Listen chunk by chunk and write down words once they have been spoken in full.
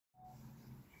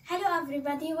Hello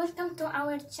everybody, welcome to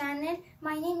our channel.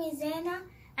 My name is Zeina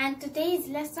and today's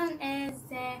lesson is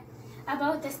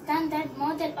about the Standard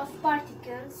Model of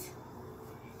Particles.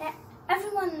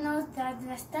 Everyone knows that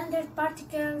the standard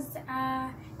particles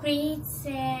creates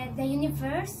the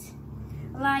universe,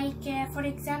 like for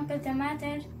example the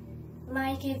matter,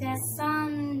 like the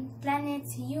sun,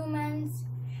 planets, humans,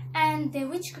 and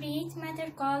which create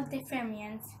matter called the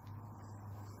fermions.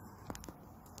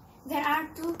 There are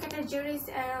two categories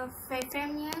of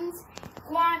fermions,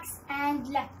 quarks and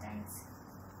leptons.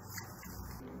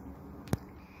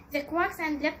 The quarks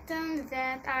and leptons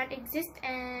that exist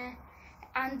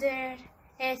under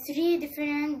three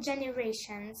different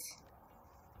generations.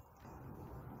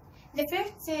 The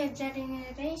first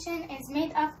generation is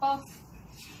made up of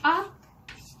up,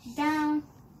 down,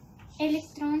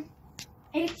 electron,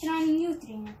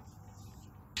 neutrino.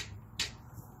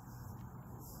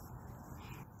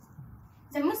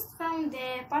 The most found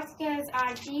particles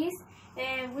are these,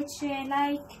 which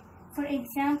like, for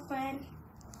example,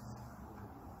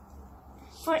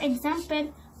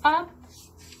 up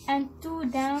and two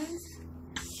downs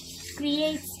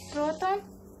creates proton,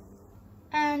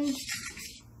 and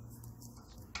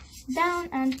down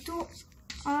and two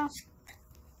up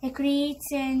creates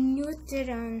a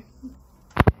neutron.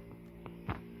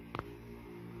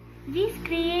 These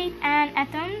create an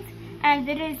atom, and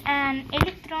there is an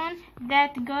electron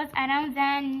that goes around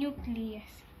the nucleus.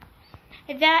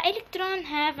 The electron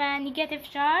have a negative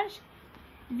charge,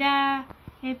 the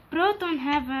proton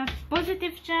have a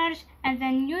positive charge, and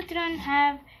the neutron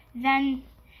have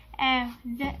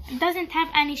doesn't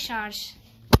have any charge.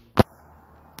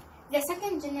 The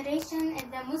second generation is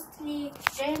the mostly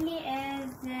rarely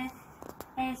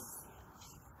is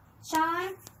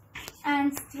sharp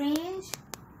and strange,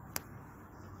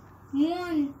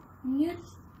 moon,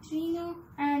 neutrino,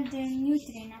 and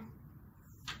neutrino.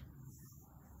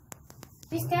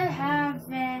 We still have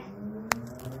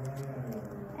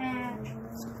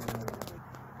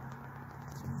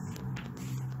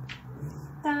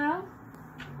tau,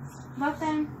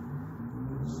 bottom,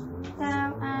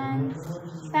 tau, and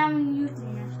tau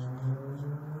neutrino.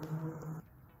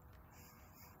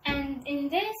 And in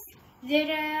this,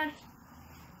 there are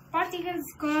particles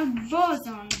called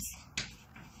bosons.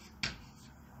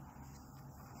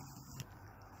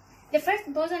 The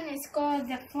first boson is called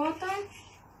the photon.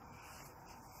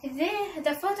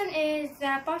 The photon is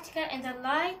the particle in the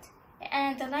light,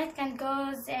 and the light can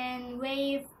go in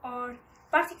wave or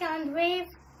particle and wave,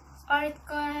 or it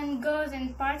can go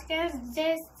in particles.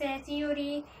 This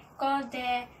theory called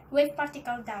the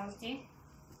wave-particle duality.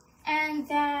 And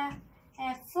the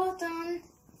photon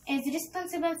is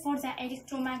responsible for the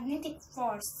electromagnetic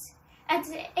force, and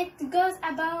it goes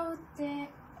about the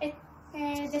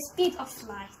speed of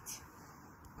light.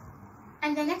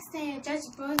 And the next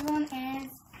judged boson is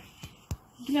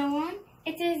gluon.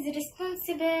 It is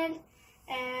responsible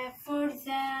for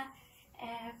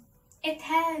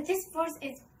this force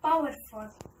is powerful.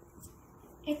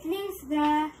 It links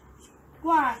the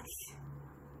quarks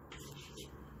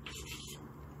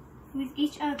with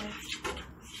each other.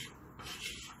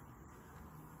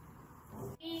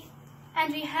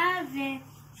 And we have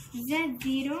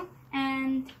Z0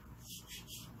 and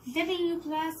W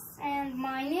plus and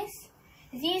minus.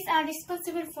 These are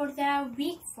responsible for the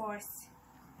weak force.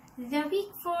 The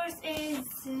weak force is,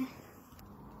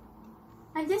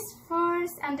 and this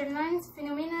force underlines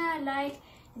phenomena like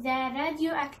the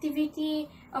radioactivity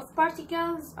of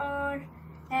particles or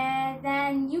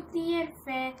the nuclear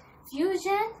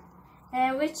fusion,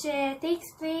 which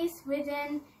takes place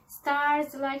within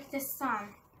stars like the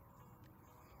sun.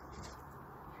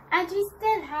 And we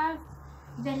still have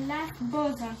the last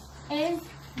boson, is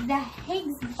the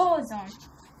Higgs boson.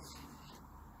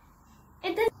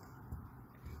 The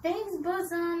Higgs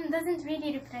boson doesn't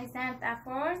really represent a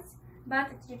force,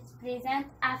 but it represents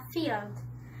a field.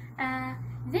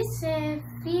 This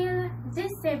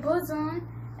boson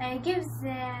gives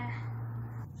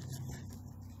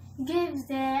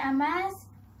a mass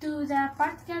to the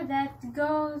particle that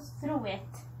goes through it.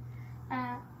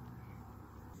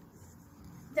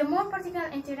 The more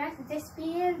particles interact with this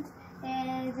field,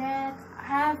 that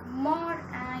have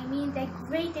the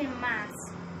greater mass.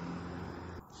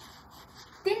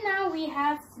 Till now we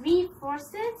have three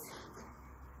forces,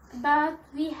 but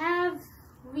we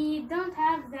don't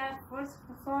have the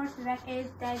force that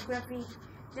is the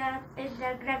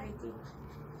gravity.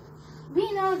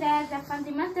 We know that the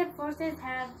fundamental forces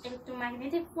have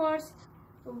electromagnetic force,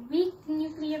 weak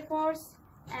nuclear force,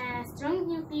 strong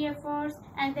nuclear force,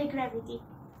 and the gravity.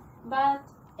 But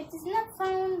it is not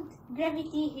found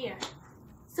gravity here.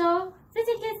 So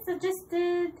physicists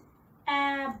suggested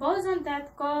a boson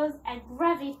that causes a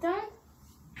graviton,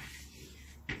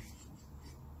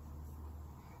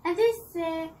 and this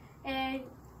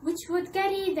which would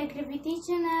carry the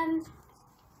gravitational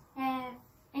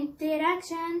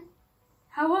interaction.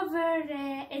 However,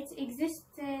 its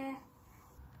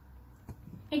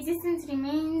existence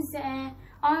remains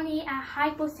only a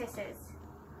hypothesis.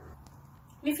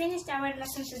 We finished our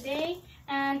lesson today,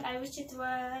 and I wish it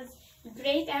was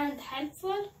great and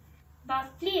helpful.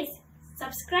 But please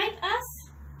subscribe us,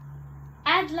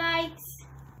 add likes,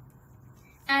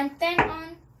 and turn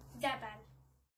on the bell.